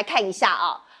数我们来看一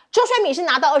下周春米是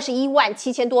拿到21万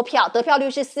7000多票，得票率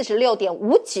是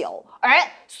46.59%，而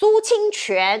苏清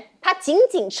泉他仅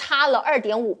差了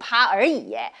2.5%而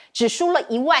已，只输了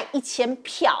11000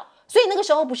票。所以那个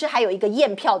时候不是还有一个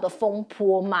验票的风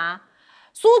波吗？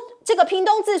这个屏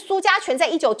东自苏家全在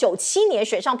1997年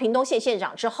选上屏东县县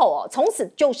长之后从此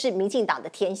就是民进党的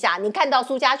天下。你看到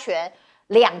苏家全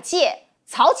2届，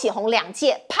曹启宏2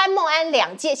届，潘孟安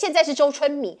2届，现在是周春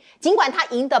米。尽管他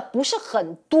赢的不是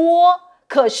很多，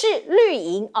可是绿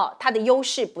营他的优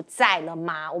势不在了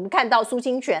吗？我们看到苏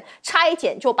清泉差一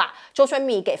点就把周春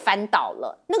米给翻倒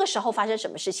了。那个时候发生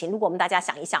什么事情？如果我们大家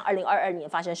想一想，2022年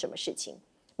发生什么事情？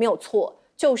没有错，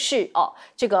就是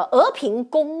这个峨平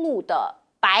公路的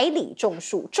100里种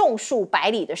树100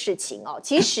里的事情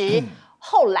其实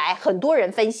后来很多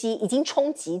人分析，已经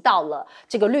冲击到了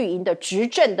这个绿营的执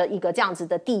政的一个这样子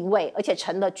的地位，而且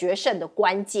成了决胜的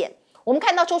关键。我们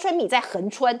看到周春米在恒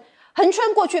春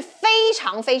过去非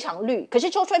常非常绿，可是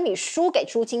周春米输给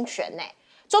苏清泉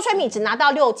周春米只拿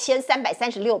到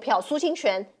6336票，苏清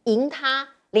泉赢他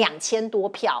2000多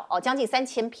票将近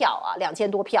3000票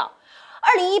2000多票。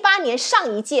2018年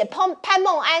上一届潘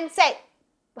孟安在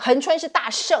恒春是大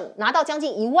胜，拿到将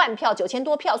近1万票9000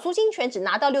多票，苏清泉只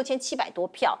拿到6700多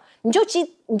票，你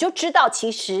就知道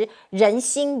其实人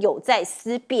心有在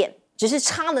思变，只是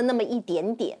差了那么一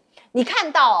点点。你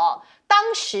看到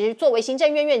当时作为行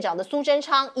政院院长的苏贞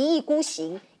昌一意孤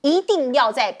行，一定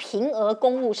要在屏峨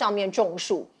公路上面种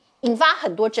树，引发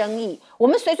很多争议。我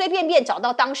们随随便便找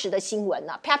到当时的新闻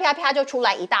啪啪啪就出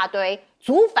来一大堆，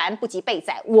族繁不及备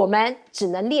载，我们只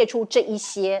能列出这一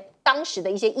些当时的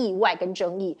一些意外跟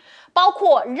争议，包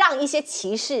括让一些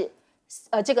骑士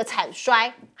这个惨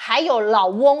摔，还有老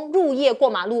翁入夜过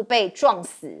马路被撞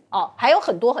死还有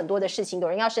很多很多的事情，有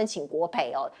人要申请国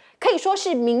赔可以说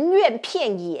是民怨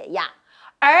遍野呀。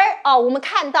而我们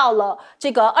看到了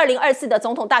这个2024的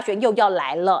总统大选又要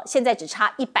来了，现在只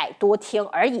差100多天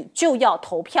而已就要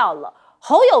投票了。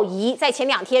侯友宜在前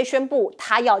2天宣布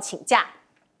他要请假，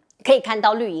可以看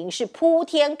到绿营是铺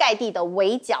天盖地的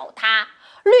围剿他，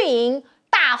绿营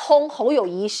大轰侯友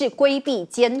宜是规避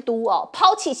监督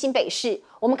抛弃新北市。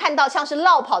我们看到像是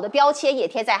落跑的标签也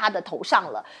贴在他的头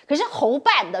上了。可是侯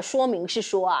办的说明是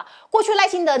说过去赖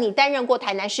清德你担任过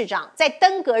台南市长，在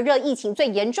登革热疫情最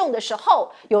严重的时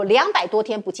候，有200多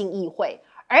天不进议会，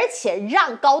而且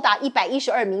让高达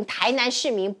112名台南市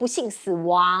民不幸死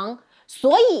亡，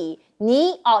所以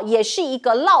你也是一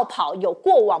个落跑有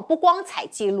过往不光彩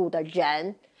记录的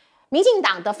人。民进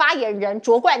党的发言人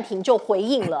卓冠廷就回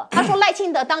应了，他说赖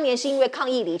清德当年是因为抗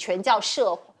议李全教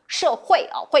社会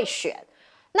贿选，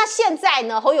那现在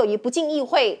呢侯友宜不进议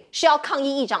会是要抗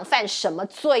议议长犯什么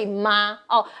罪吗？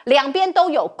两边都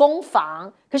有攻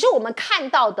防，可是我们看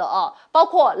到的包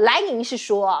括蓝营是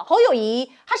说侯友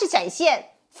宜他是展现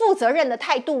负责任的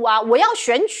态度啊，我要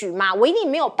选举嘛，我一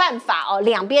定没有办法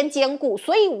两边兼顾，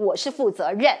所以我是负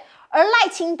责任。而赖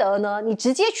清德呢，你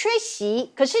直接缺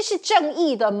席，可是是正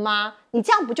义的吗？你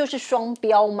这样不就是双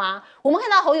标吗？我们看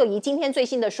到侯友宜今天最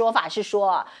新的说法是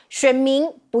说选民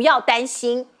不要担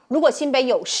心，如果新北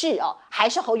有事还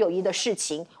是侯友宜的事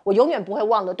情，我永远不会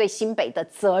忘了对新北的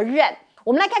责任。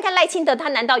我们来看看赖清德，他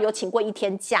难道有请过一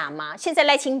天假吗？现在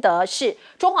赖清德是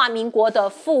中华民国的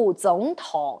副总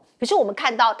统，可是我们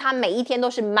看到他每一天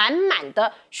都是满满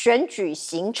的选举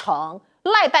行程。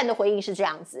赖办的回应是这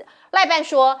样子，赖办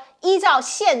说依照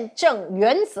宪政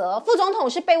原则，副总统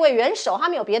是备位元首，他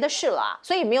没有别的事了，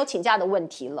所以没有请假的问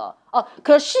题了。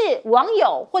可是网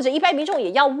友或者一般民众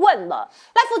也要问了，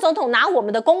赖副总统拿我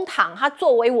们的公帑，他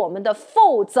作为我们的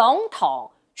副总统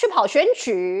去跑选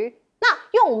举，那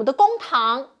用我们的公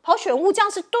帑跑选务，这样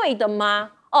是对的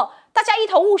吗？大家一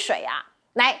头雾水啊。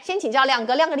来，先请教亮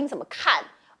哥，亮哥您怎么看？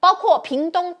包括屏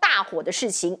东大火的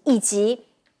事情，以及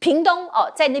屏东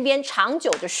在那边长久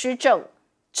的施政，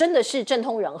真的是政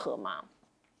通人和吗？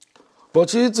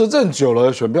其实执政久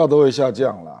了，选票都会下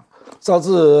降啦。上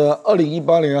次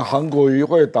2018年韩国瑜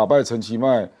会打败陈其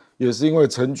迈，也是因为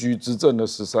陈菊执政了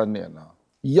13年了，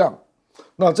一样。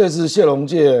那这次谢龙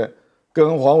介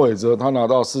跟黄伟哲，他拿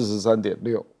到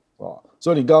43.6啊，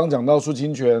所以你刚刚讲到苏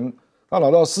清泉，他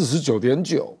拿到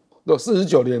49.9。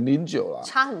49.09啦，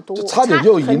差很多，差点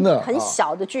就赢了，很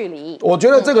小的距离。我觉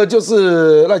得这个就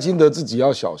是赖清德自己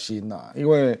要小心啦，因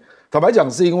为坦白讲，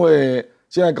是因为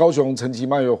现在高雄陈其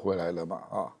迈又回来了嘛，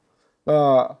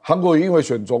那韩国瑜因为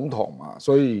选总统嘛，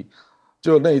所以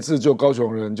就那一次就高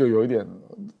雄人就有一点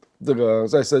这个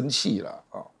在生气了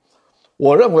啊。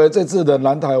我认为这次的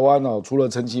南台湾除了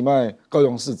陈其迈高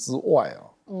雄市之外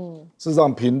事实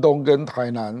上屏东跟台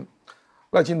南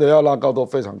赖清德要拉高都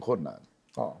非常困难。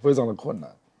非常的困难。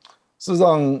事实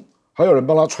上，还有人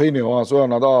帮他吹牛啊，说要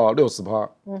拿到60%，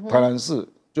台南市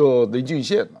就林俊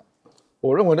宪了。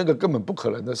我认为那个根本不可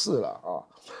能的事了啊。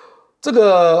这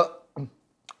个，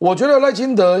我觉得赖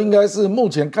清德应该是目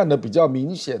前看的比较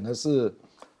明显的是，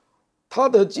他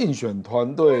的竞选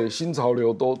团队新潮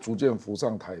流都逐渐浮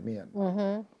上台面。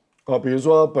比如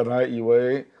说本来以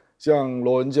为像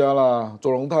罗文嘉啦、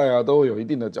卓荣泰啊都会有一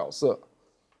定的角色，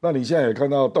那你现在也看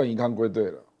到段宜康归队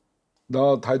了。然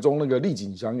后台中那个厉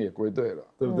景祥也归队了，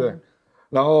对不对？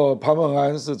然后潘孟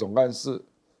安是总干事，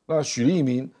那许立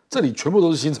明这里全部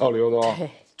都是新潮流的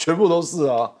全部都是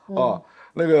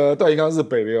那个段宜康是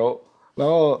北流，然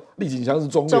后厉景祥是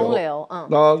中流，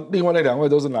然后另外那2位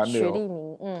都是南流。许立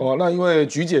明，那因为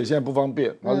菊姐现在不方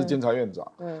便，她是监察院长，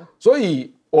所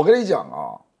以我跟你讲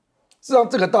事实上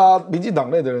这个大家民进党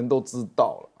内的人都知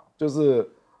道了，就是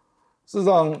事实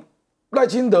上赖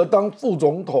清德当副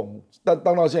总统。但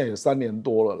当到现在也3年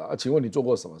多了啦，请问你做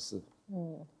过什么事？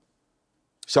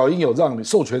小英有让你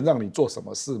授权让你做什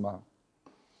么事吗？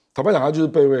坦白讲，他就是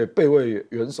备位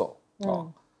元首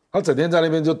他整天在那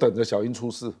边就等着小英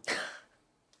出事，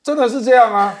真的是这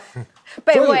样啊？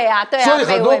备位啊，对啊，所以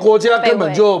很多国家根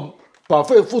本就把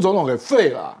副总统给废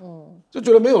了，就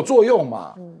觉得没有作用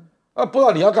嘛，不知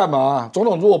道你要干嘛？总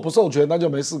统如果不授权，那就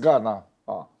没事干了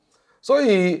所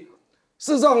以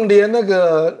事实上连那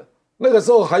个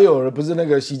时候还有人不是那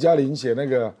个习嘉玲写那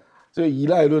个就依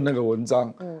赖论那个文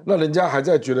章，那人家还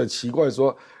在觉得奇怪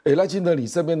说，赖清德你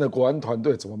身边的国安团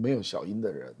队怎么没有小英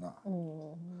的人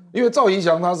因为赵怡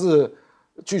翔他是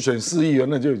去选4亿元，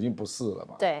那就已经不是了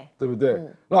嘛，对不对？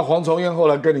那黄崇彦后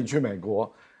来跟你去美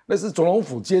国，那是总统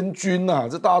府监军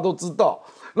这大家都知道。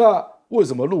那为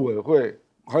什么陆委会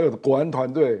还有国安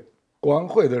团队、国安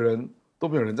会的人都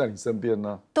没有人在你身边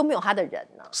呢？都没有他的人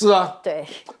呢？是啊，对。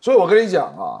所以我跟你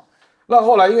讲那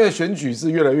后来因为选举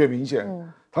是越来越明显，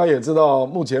他也知道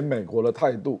目前美国的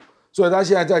态度，所以他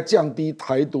现在在降低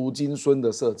台独金孙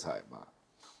的色彩嘛。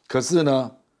可是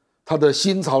呢，他的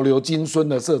新潮流金孙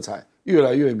的色彩越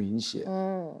来越明显，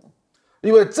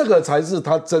因为这个才是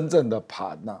他真正的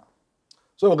盘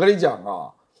所以我跟你讲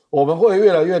我们会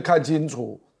越来越看清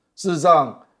楚。事实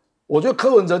上，我觉得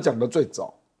柯文哲讲的最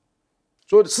早，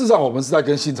所以事实上我们是在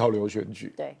跟新潮流选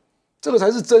举，对。这个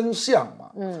才是真相嘛，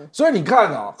所以你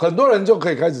看很多人就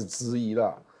可以开始质疑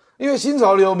了，因为新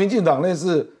潮流民进党内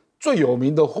是最有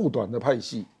名的护短的派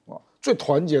系最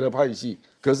团结的派系，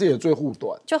可是也最护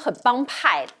短，就很帮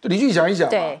派。你去想一想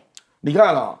对，你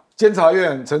看监察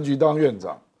院陈菊当院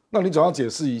长，那你总要解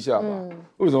释一下吧？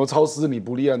为什么超私你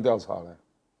不立案调查呢？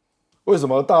为什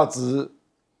么大直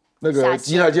那个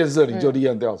基泰建设你就立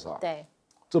案调查？对，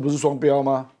这不是双标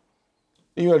吗？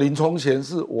因为林聪贤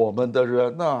是我们的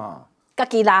人呐，自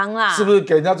己人啦，是不是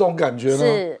给人家这种感觉呢？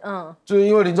是，就是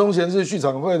因为林聪贤是续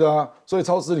产会的啊，所以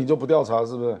超私你就不调查，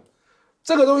是不是？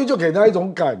这个东西就给人家一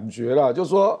种感觉啦，就是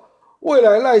说未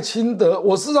来赖清德，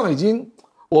我事实上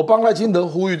我帮赖清德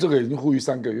呼吁这个已经呼吁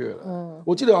3个月了。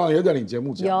我记得好像有在你节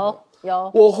目讲，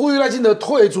有，我呼吁赖清德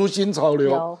退出新潮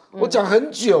流，我讲很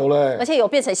久了，而且有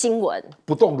变成新闻，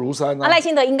不动如山啊。赖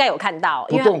清德应该有看到，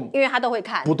因为他都会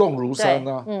看，不动如山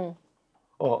啊。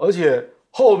而且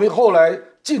后来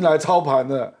进来操盘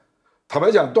的，坦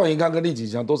白讲，段宜康跟厉启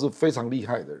强都是非常厉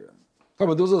害的人，他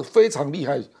们都是非常厉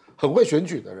害、很会选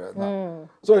举的人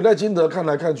所以赖清德看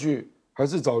来看去还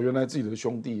是找原来自己的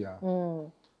兄弟啊。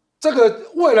这个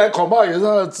未来恐怕也是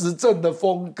他的执政的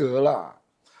风格啦。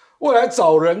未来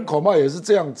找人恐怕也是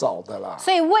这样找的啦。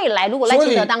所以未来如果赖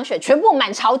清德当选，全部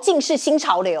满朝尽是新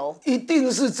潮流，一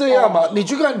定是这样嘛？你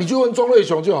去问庄瑞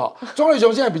雄就好。庄瑞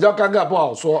雄现在比较尴尬，不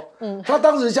好说。他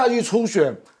当时下去初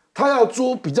选，他要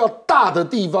租比较大的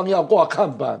地方要挂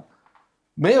看板，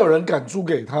没有人敢租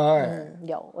给他。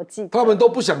有，我记得他们都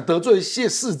不想得罪县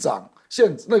市长、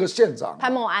县长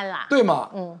潘孟安啦，对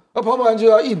嘛？那潘孟安就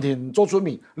要硬挺周春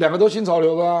米，两个都新潮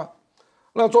流的啊。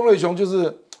那庄瑞雄就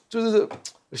是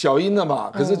小英的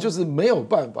嘛，可是就是没有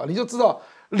办法，你就知道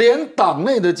连党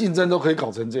内的竞争都可以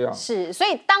搞成这样。是，所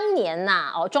以当年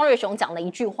庄瑞雄讲了一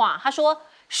句话，他说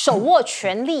手握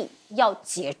权力要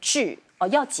节制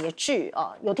要节制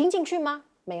有听进去吗？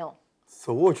没有。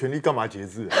手握权力干嘛节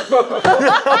制？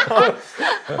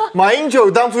马英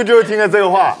九当初就听了这个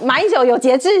话，马英九有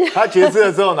节制，他节制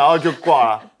了之后，然后就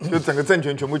挂了，就整个政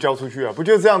权全部交出去了，不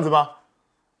就是这样子吗？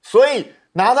所以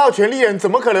拿到权力的人怎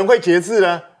么可能会节制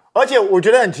呢？而且我觉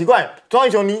得很奇怪，庄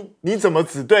瑞雄你怎么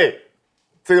只对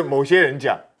这个某些人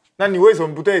讲？那你为什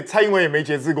么不对蔡英文也没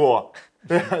节制过？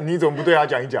对啊，你怎么不对他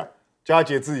讲一讲，叫他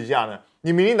节制一下呢？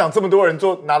你民进党这么多人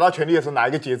拿到权力的时候，哪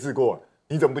一个节制过？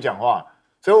你怎么不讲话？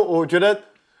所以我觉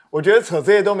得扯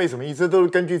这些都没什么意思，都是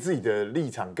根据自己的立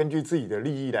场、根据自己的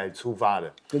利益来出发的，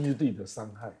根据自己的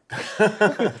伤害，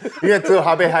因为只有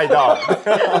他被害到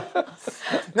了。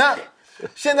那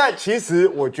现在其实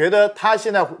我觉得他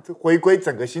现在回归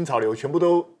整个新潮流，全部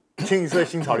都清一色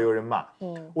新潮流人马，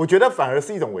我觉得反而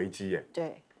是一种危机耶。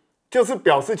对，就是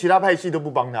表示其他派系都不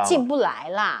帮他，进不来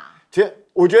啦。其实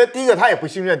我觉得第一个他也不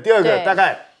信任，第二个大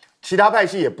概其他派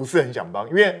系也不是很想帮，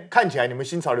因为看起来你们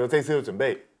新潮流这次又准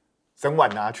备整碗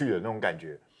拿去的那种感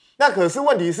觉。那可是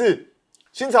问题是，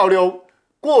新潮流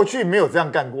过去没有这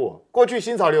样干过，过去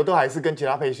新潮流都还是跟其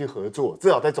他派系合作，至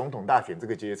少在总统大选这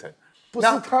个阶层。不是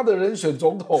他的人选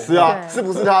总统，是啊，是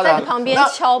不是他的？在旁边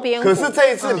敲边鼓。可是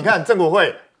这一次你看郑国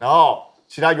会，然后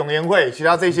其他永联会，其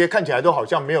他这些看起来都好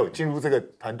像没有进入这个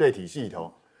团队体系里头。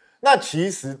那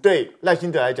其实对赖清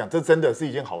德来讲，这真的是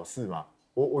一件好事吗？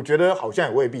我觉得好像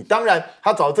也未必。当然，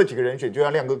他找这几个人选，就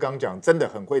像亮哥刚刚讲，真的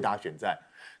很会打选战。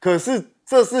可是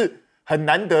这是很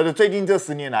难得的，最近这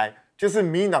10年来，就是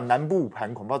民进党南部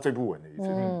盘恐怕最不稳的一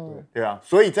次，对啊。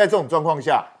所以在这种状况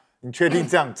下，你确定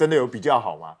这样真的有比较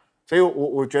好吗？所以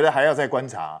我觉得还要再观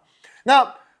察。那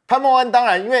潘孟安当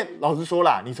然，因为老实说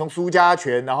啦，你从苏家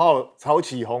全，然后曹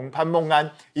启宏、潘孟安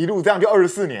一路这样就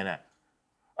24年了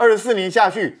，24年下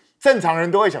去，正常人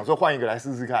都会想说换一个来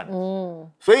试试看。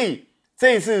所以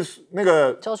这一次那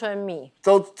个周春米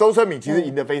其实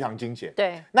赢得非常惊险。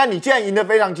对，那你既然赢得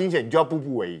非常惊险，你就要步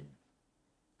步为营。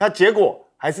那结果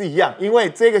还是一样，因为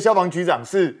这个消防局长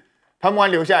是潘孟安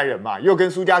留下来的人嘛，又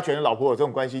跟苏家全的老婆有这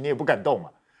种关系，你也不敢动嘛，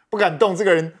不敢动这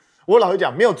个人。我老实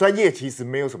讲，没有专业其实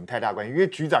没有什么太大关系，因为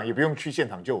局长也不用去现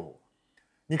场救火，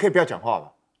你可以不要讲话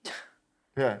吧？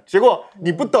对，结果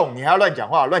你不懂，你还要乱讲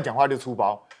话，乱讲话就出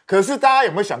包。可是大家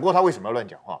有没有想过他为什么要乱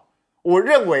讲话？我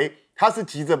认为他是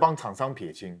急着帮厂商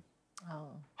撇清，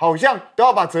好像都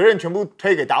要把责任全部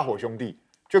推给打火兄弟，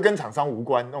就跟厂商无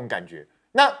关那种感觉。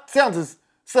那这样子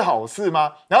是好事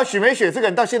吗？然后许美雪这个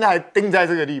人到现在还盯在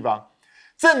这个地方，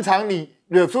正常你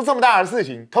惹出这么大的事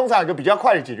情，通常有个比较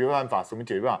快的解决办法，什么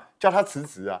解决办法？叫他辞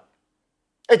职啊！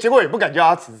结果也不敢叫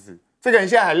他辞职，这个人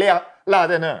现在还落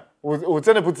在那，我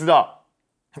真的不知道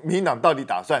民进党到底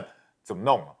打算怎么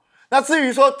弄。那至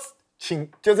于说请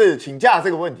假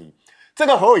这个问题，这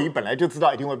个侯友宜本来就知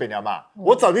道一定会被人家骂，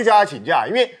我早就叫他请假，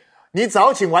因为你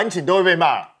早请晚请都会被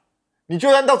骂，你就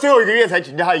算到最后1个月才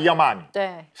请假，他一样骂你。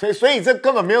对，所以这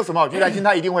根本没有什么好去担心，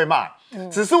他一定会骂。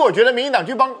只是我觉得民进党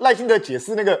去帮赖清德解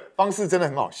释那个方式真的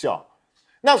很好笑。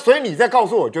那所以你再告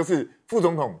诉我，就是副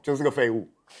总统就是个废物，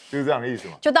就是这样的意思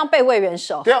吗？就当备位元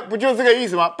首。对啊，不就是这个意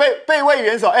思吗？备位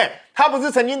元首，他不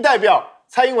是曾经代表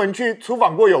蔡英文去出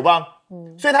访过友邦，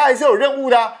所以他还是有任务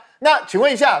的啊。那请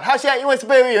问一下，他现在因为是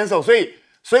备位元首，所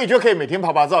以就可以每天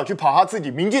跑照去跑他自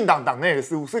己民进党党内的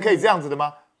事务，是可以这样子的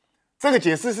吗？这个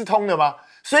解释是通的吗？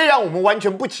虽然我们完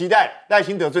全不期待赖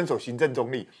清德遵守行政中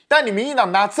立，但你民进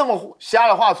党拿这么瞎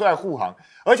的话出来护航，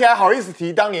而且还好意思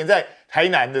提当年在台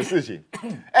南的事情。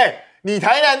你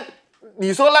台南，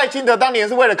你说赖清德当年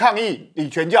是为了抗议李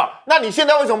全教，那你现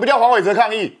在为什么不叫黄伟哲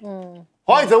抗议？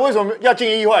黄伟哲为什么要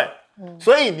进议会？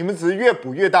所以你们只是越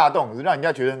补越大洞，让人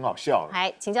家觉得很好笑。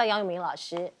来，请教杨永明老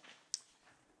师。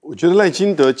我觉得赖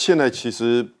清德现在其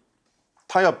实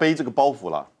他要背这个包袱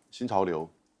了，新潮流，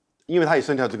因为他也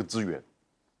剩下这个资源。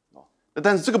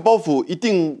但是这个包袱一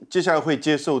定接下来会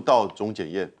接受到总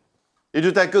检验，也就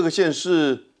是在各个县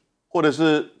市，或者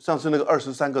是上次那个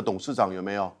23个董事长有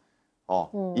没有？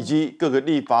以及各个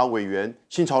立法委员，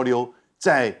新潮流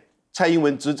在蔡英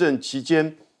文执政期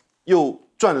间又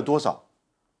赚了多少，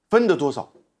分了多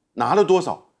少，拿了多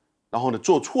少，然后呢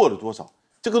做错了多少，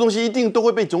这个东西一定都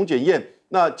会被总检验。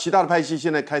那其他的派系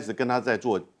现在开始跟他在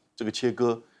做这个切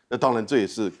割，那当然这也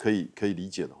是可以理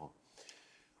解的哈。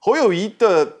侯友宜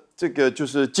的这个就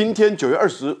是今天9月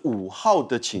25号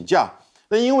的请假，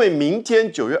那因为明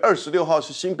天9月26号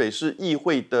是新北市议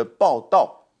会的报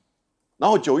道，然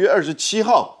后9月27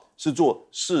号是做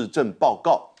市政报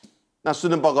告。那市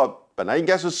政报告本来应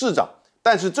该是市长，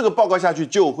但是这个报告下去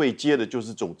就会接的就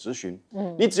是总质询。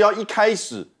你只要一开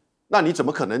始，那你怎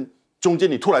么可能中间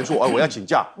你突然说我要请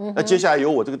假？那接下来由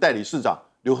我这个代理市长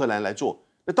刘荷兰来做。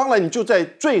那当然你就在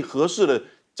最合适的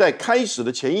在开始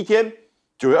的前一天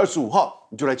9月25号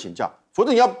你就来请假，否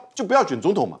则你就不要选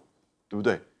总统嘛，对不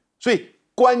对？所以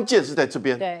关键是在这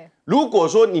边。对，如果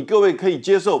说你各位可以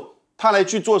接受他来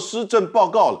去做施政报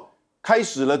告了，开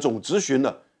始了总质询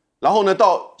了，然后呢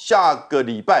到下个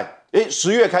礼拜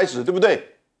10月开始，对不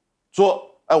对？说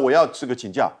我要这个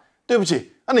请假，对不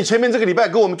起，那你前面这个礼拜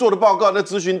给我们做的报告，那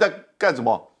质询在干什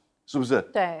么？是不是？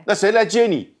对，那谁来接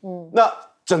你？那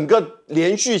整个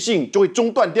连续性就会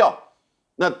中断掉，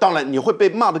那当然你会被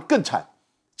骂得更惨。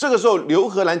这个时候，刘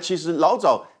荷兰其实老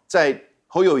早在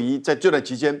侯友宜在这段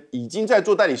期间已经在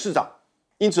做代理市长，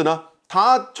因此呢，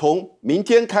他从明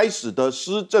天开始的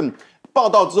施政报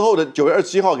道之后的9月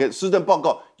27号给施政报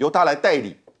告由他来代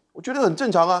理，我觉得很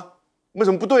正常啊，为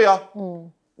什么不对啊？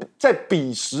在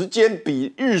比时间、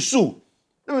比日数，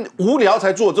那么无聊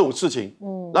才做这种事情，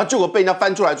然后结果被人家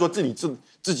翻出来说自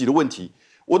己的问题。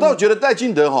我倒觉得赖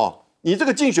清德你这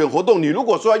个竞选活动，你如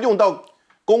果说要用到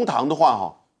公堂的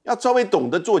话要稍微懂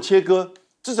得做切割，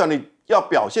至少你要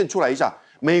表现出来一下。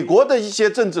美国的一些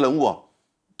政治人物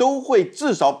都会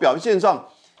至少表现上，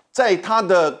在他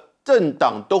的政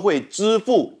党都会支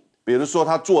付，比如说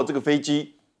他坐这个飞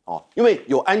机因为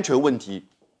有安全问题，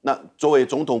那作为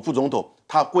总统、副总统，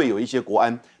他会有一些国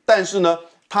安，但是呢，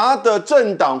他的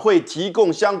政党会提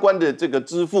供相关的这个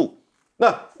支付。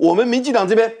那我们民进党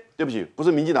这边，对不起，不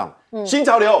是民进党，新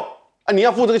潮流你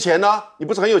要付这个钱呢，你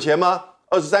不是很有钱吗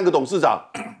？23个董事长，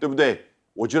对不对？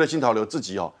我觉得新潮流自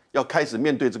己要开始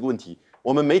面对这个问题，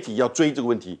我们媒体要追这个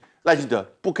问题。赖清德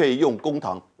不可以用公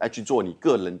堂来去做你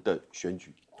个人的选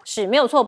举，是没有错。